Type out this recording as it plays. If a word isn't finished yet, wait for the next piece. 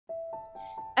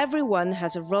Everyone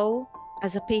has a role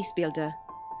as a peace builder.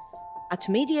 At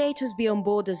Mediators Beyond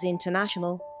Borders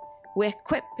International, we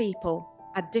equip people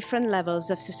at different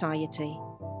levels of society.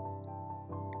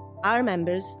 Our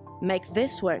members make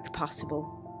this work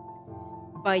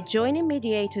possible. By joining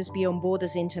Mediators Beyond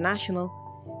Borders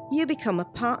International, you become a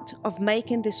part of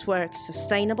making this work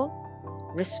sustainable,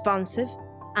 responsive,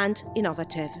 and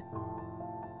innovative.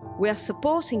 We are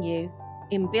supporting you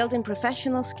in building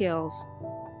professional skills,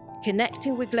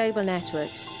 connecting with global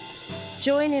networks,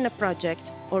 joining a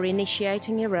project or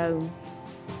initiating your own,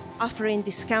 offering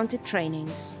discounted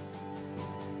trainings.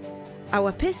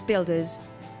 Our peace builders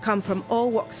come from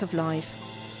all walks of life: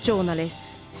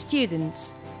 journalists,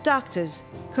 students, doctors,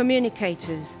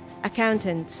 communicators,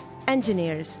 accountants,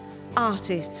 engineers,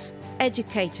 artists,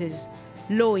 educators,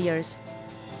 lawyers.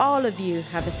 All of you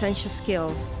have essential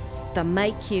skills that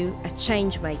make you a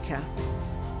change maker.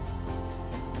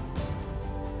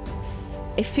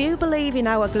 If you believe in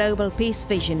our global peace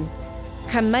vision,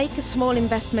 can make a small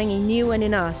investment in you and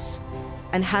in us,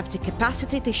 and have the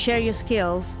capacity to share your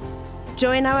skills,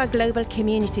 join our global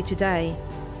community today,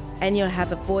 and you'll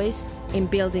have a voice in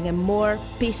building a more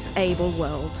peace-able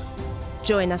world.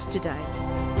 Join us today.